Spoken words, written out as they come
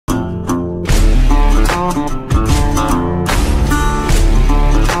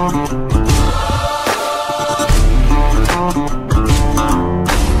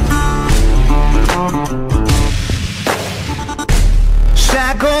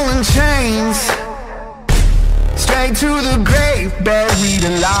Shackle and chains, straight to the grave, buried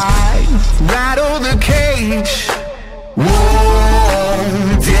alive. Rattle the cage.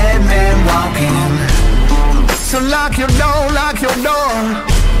 Whoa, dead man walking. So lock your door, lock your door.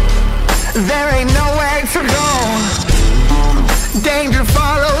 There ain't no way to go. Danger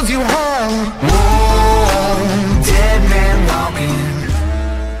follows you home. Whoa, dead man walking.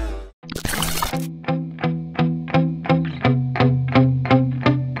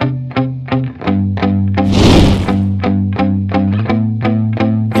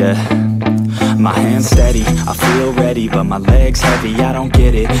 My hands steady, I feel ready, but my legs heavy, I don't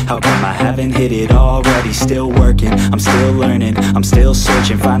get it. How come I haven't hit it already? Still working, I'm still learning, I'm still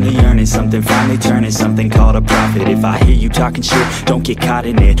searching, finally earning something, finally turning something called a profit. If I hear you talking shit, don't get caught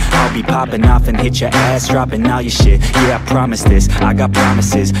in it. I'll be popping off and hit your ass, dropping all your shit. Yeah, I promise this, I got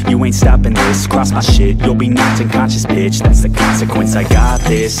promises, you ain't stopping this. Cross my shit, you'll be knocked unconscious, bitch. That's the consequence, I got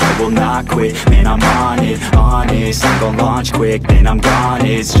this, I will not quit. Man, I'm on it, honest, I'm gon' launch quick, then I'm gone.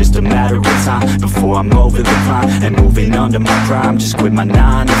 It's just a matter of time before I'm over the climb and moving under my prime. Just quit my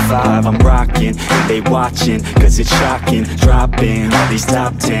 9 to 5, I'm rocking and they watching, cause it's shocking. Dropping all these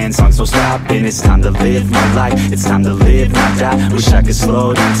top 10 songs, no stopping. It's time to live my life, it's time to live, not die. Wish I could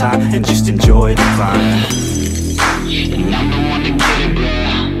slow down time and just enjoy the climb. And I'm the one to get it, bro.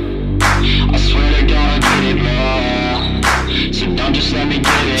 I swear to God I get it, bro. So don't just let me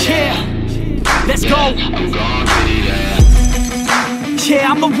get it. Yeah, let's go. I'm gon' get it, yeah.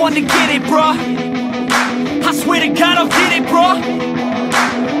 Yeah, I'm the one to get it, bruh. I swear to God I'll get it, bruh.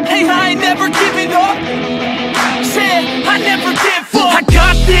 Hey, I ain't never giving up. Yeah, I never give up. I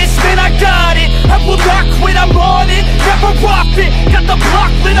got this, man, I got it. I will not quit, I'm on it. Never off it. Got the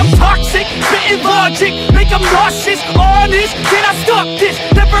block lit, I'm toxic. Spitting logic, make them nauseous. Honest, can I stop this?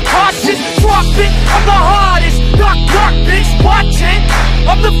 Never cautious, drop it. I'm the hardest. Knock, knock, bitch, watch it.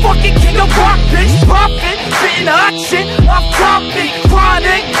 I'm the fucking king of rock, bitch. Profit, spitting hot shit. Off topic,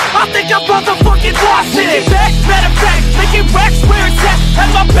 chronic. I think I'm motherfucking lost it. Take it back, matter of fact, making racks where it's at.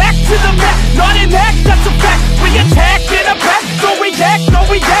 Have my back to the mat, not an act, that's a fact. We attack in a back, don't react, no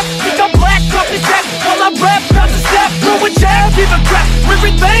react. Think I'm black, up his back, while I rap, bounce a snap. Throw a jab, give a crap. We're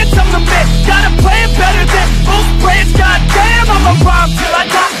advanced, I'm the man. Got a plan better than most brands. Goddamn, I'm a rhyme till I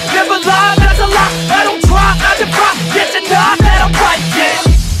die. Never lie, that's a lie. I don't try, I defy. Get to die, that I'm right, yeah.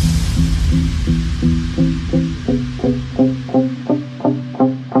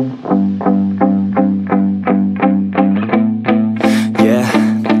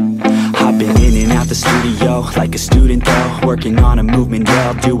 Like a student though, working on a movement, yeah,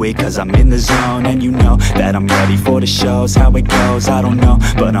 I'll do it cause I'm in the zone. And you know that I'm ready for the shows. How it goes, I don't know,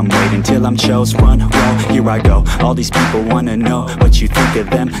 but I'm waiting till I'm chose. Front row, here I go. All these people wanna know what you think of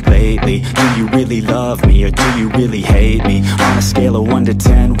them lately. Do you really love me or do you really hate me? On a scale of 1 to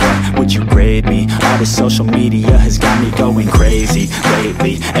 10, what would you grade me? All this social media has got me going crazy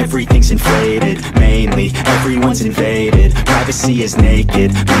lately. Everything's inflated, mainly everyone's invaded. Privacy is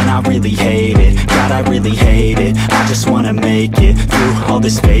naked, man, I really hate it. God, I really hate it. I just wanna make it through all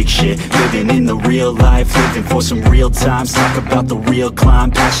this fake shit. Living in the real life, living for some real times. Talk about the real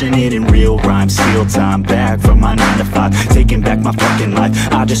climb, passionate in real rhymes. Steal time back from my 9 to 5, taking back my fucking life.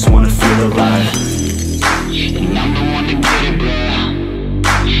 I just wanna feel alive. And I'm the one to get it, bro.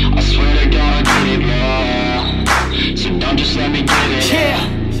 I swear to God I get it, bro. So don't just let me get it.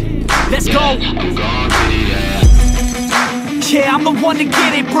 Yeah, let's go. I'm gon' get it, yeah. Yeah, I'm the one to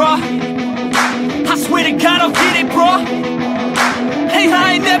get it, bruh. I swear to God I'll get it, bruh. Hey,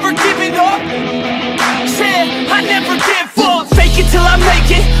 I ain't never giving up. Yeah, I never give up. Fake it till I make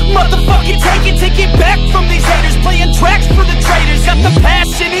it. Motherfucking take it back from these haters. Playing tracks for the traitors. Got the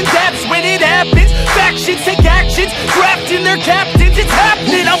passion in depths when it happens. Factions take actions, drafting their captains. It's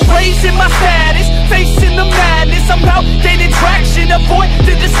happening, I'm raising my status. Facing the madness, I'm out gaining traction. Avoid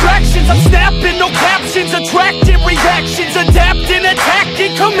the distractions, I'm snapping, no captions. Attracting reactions, adapting,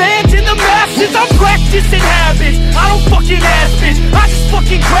 attacking, commanding the masses. I'm practicing habits, I don't fucking ask bitch. I just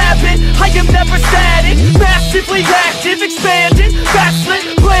fucking grab it, I am never static. Massively active, expanding,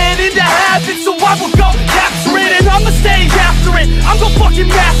 backslid, planning to have it. So I will go capture it and I'ma stay after it. I'm gon' fucking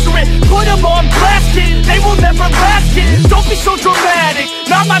master it, put them on blast, kid. They will never last, kid. Don't be so dramatic,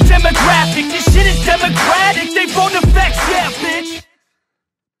 not my demographic. This shit is democratic, they vote effects, yeah bitch.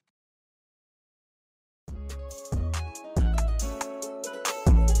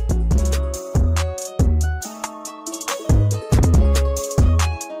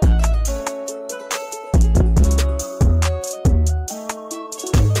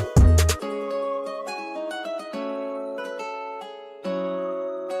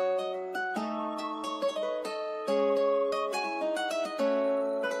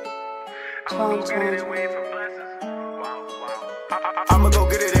 I'ma go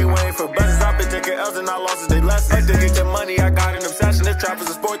get it, they waiting for blessings. I've been taking L's and I losses, they lessons. Addicted to money, I got an obsession. If trap is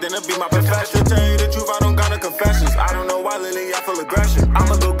a sport, then it'll be my profession. To tell you the truth, I don't got no confessions. I don't know why lately I feel aggression.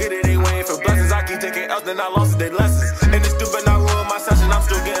 I'ma go get it, they waiting for blessings. I keep taking L's, then I losses, they lessons. And this stupid not ruin my session. I'm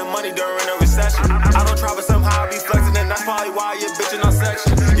still getting money during a recession. I don't try, but somehow I be flexing, and that's probably why you're bitching on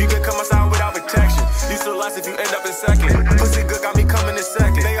section. You can come outside without protection. You still last if you end up in second. Pussy good got me coming in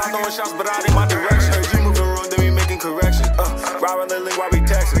second. They all throwing shots, but I ain't my direction. Heard you moving wrong, then we making corrections. Ride lately while we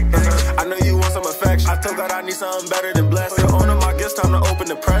texting. I know you want some affection. I told God I need something better than blessing. Owning my gifts, time to open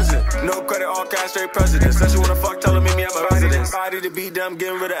the present. No credit, all cash, straight president. Said she wanna fuck, tell her meet me at my residence. Body to beat them,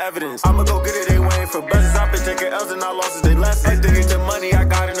 getting rid of evidence. I'ma go get it, they waiting for blessings. I've been taking L's and I losses, they lessons. Addicted to money, I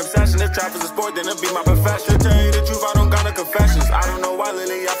got an obsession. If trap is a sport, then it'll be my profession. Tell you the truth, I don't got no confessions. I don't know why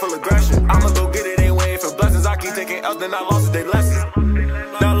lately I feel aggression. I'ma go get it, they waiting for blessings. I keep taking L's, then I losses, they lessons.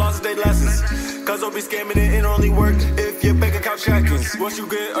 Now losses, they lessons. Cause don't be scamming it only work if your bank account checkings. Once you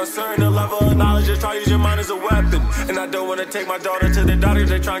get a certain level of knowledge, just try to use your mind as a weapon. And I don't wanna take my daughter to the doctor,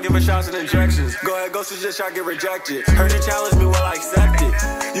 they try and give her shots and injections. Go ahead, go switch your shot, get rejected. Heard it challenge me, well I accept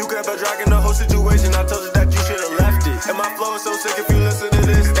it. You kept a dragging the whole situation, I told you that you should've left it. And my flow is so sick, if you listen to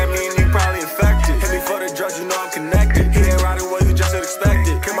this, that mean you probably infected. Hit me for the drugs, you know I'm connected. He ain't riding well, you just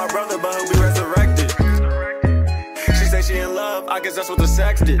expected. Kill my brother, but he'll be resurrected. She say she in love, I guess that's what the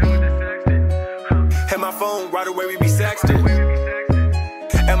sex did. Hit my phone, right away we be sexting.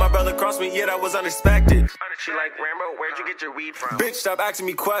 And my brother crossed me, yeah, that was unexpected. She like, Rambo, where'd you get your weed from? Bitch, stop asking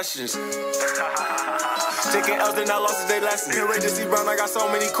me questions. Taking L's, then I losses, they lessons. Can't wait to see Brown, I got so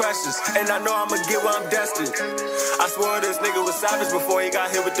many questions. And I know I'ma get where I'm destined. I swore this nigga was savage before he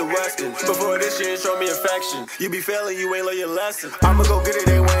got hit with the Western. Before this shit show me affection. You be failing, you ain't learn your lesson. I'ma go get it,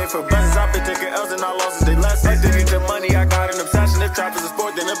 they waiting for blessings. I've been taking L's and I losses, they lessons. Addicted to money, I got an obsession. If trap is a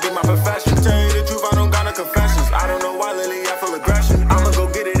sport, then it'll be my profession.